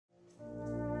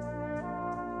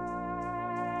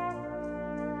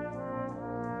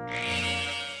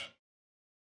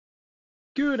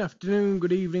Good afternoon,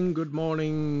 good evening, good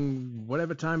morning,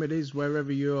 whatever time it is,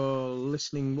 wherever you're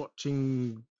listening,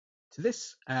 watching to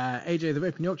this. AJ the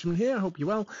Vaping Yorkshireman here, I hope you're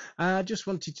well. Just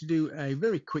wanted to do a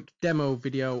very quick demo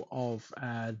video of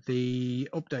the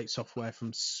update software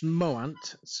from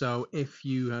Smoant. So if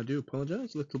you, I do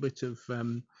apologise, a little bit of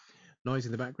noise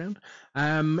in the background.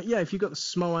 Yeah, if you've got the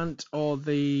Smoant or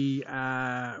the,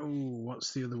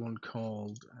 what's the other one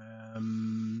called?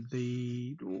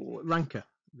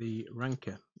 The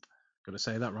Ranker. Got to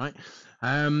say that right.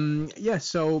 Yeah,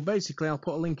 so basically I'll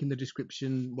put a link in the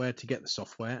description where to get the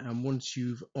software, and once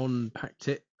you've unpacked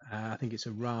it, I think it's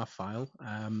a RAR file,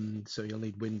 so you'll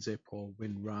need WinZip or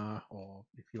WinRAR, or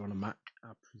if you're on a Mac, I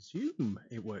presume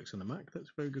it works on a Mac. That's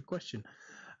a very good question.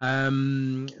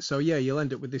 So yeah, you'll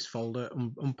end up with this folder,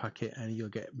 unpack it, and you'll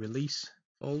get release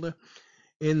folder.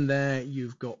 In there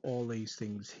you've got all these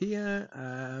things here,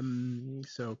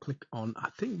 so click on, I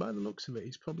think by the looks of it,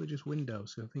 it's probably just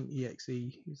Windows, so I think exe,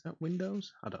 is that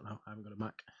Windows? I don't know, I haven't got a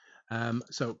Mac.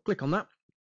 So click on that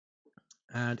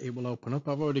and it will open up.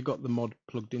 I've already got the mod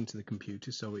plugged into the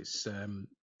computer, so it's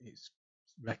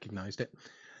recognized it.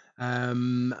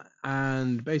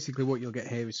 And basically what you'll get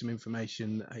here is some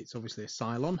information. It's obviously a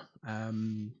Cylon.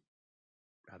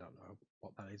 I don't know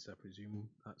what that is. I presume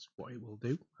that's what it will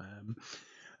do.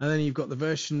 And then you've got the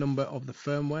version number of the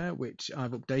firmware, which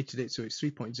I've updated it, so it's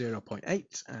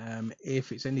 3.0.8.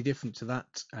 If it's any different to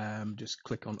that, just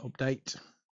click on update.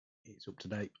 It's up to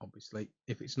date, obviously.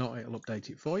 If it's not, it'll update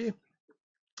it for you.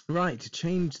 Right, to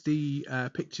change the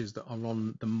pictures that are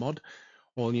on the mod,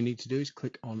 all you need to do is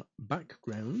click on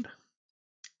background.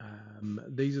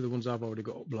 These are the ones I've already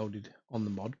got uploaded on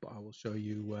the mod, but I will show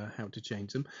you how to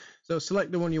change them. So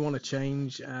select the one you want to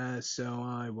change. So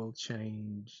I will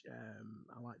change,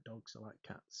 I like dogs, I like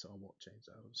cats, so I won't change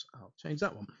those. I'll change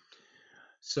that one.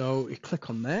 So you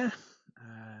click on there,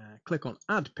 click on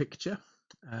add picture,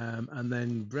 and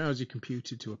then browse your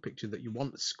computer to a picture that you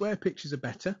want. Square pictures are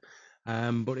better,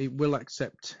 but it will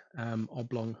accept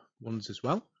oblong ones as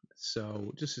well.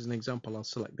 So just as an example, I'll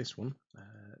select this one,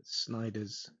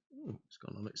 Snyder's, it's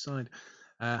gone on its side,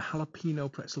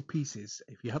 jalapeno pretzel pieces.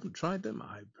 If you haven't tried them,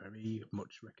 I very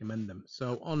much recommend them.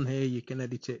 So on here you can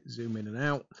edit it, zoom in and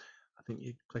out. I think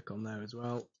you click on there as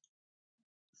well.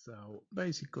 So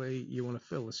basically you want to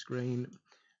fill the screen,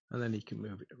 and then you can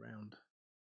move it around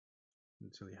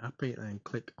until you're happy, and then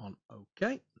click on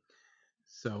OK.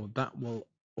 So that will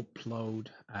upload,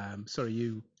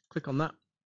 you click on that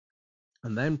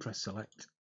and then press select,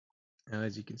 and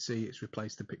as you can see, it's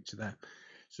replaced the picture there.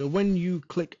 So when you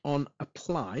click on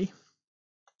apply,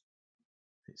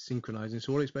 it's synchronizing.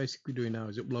 So what it's basically doing now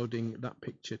is uploading that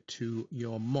picture to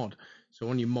your mod. So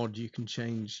on your mod you can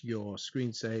change your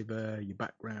screensaver, your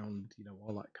background, you know,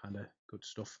 all that kind of good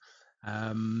stuff.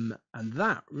 And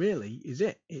that really is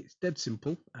it. It's dead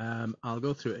simple. I'll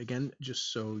go through it again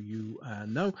just so you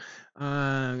know.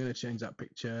 I'm going to change that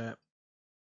picture,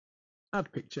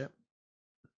 add picture,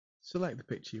 select the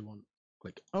picture you want,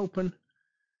 click open,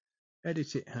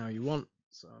 edit it how you want.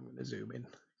 So I'm going to zoom in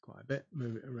quite a bit,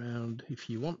 move it around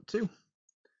if you want to.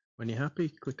 When you're happy,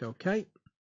 click OK,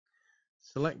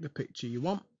 select the picture you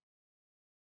want,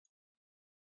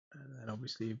 and then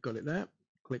obviously you've got it there.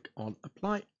 Click on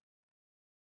apply.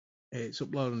 It's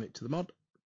uploading it to the mod,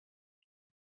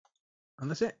 and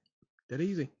that's it. Dead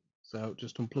easy. So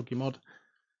just unplug your mod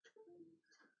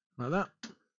like that,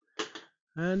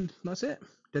 and that's it.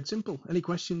 Dead simple. Any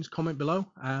questions, comment below.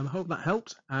 Hope that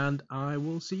helped, and I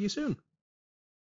will see you soon.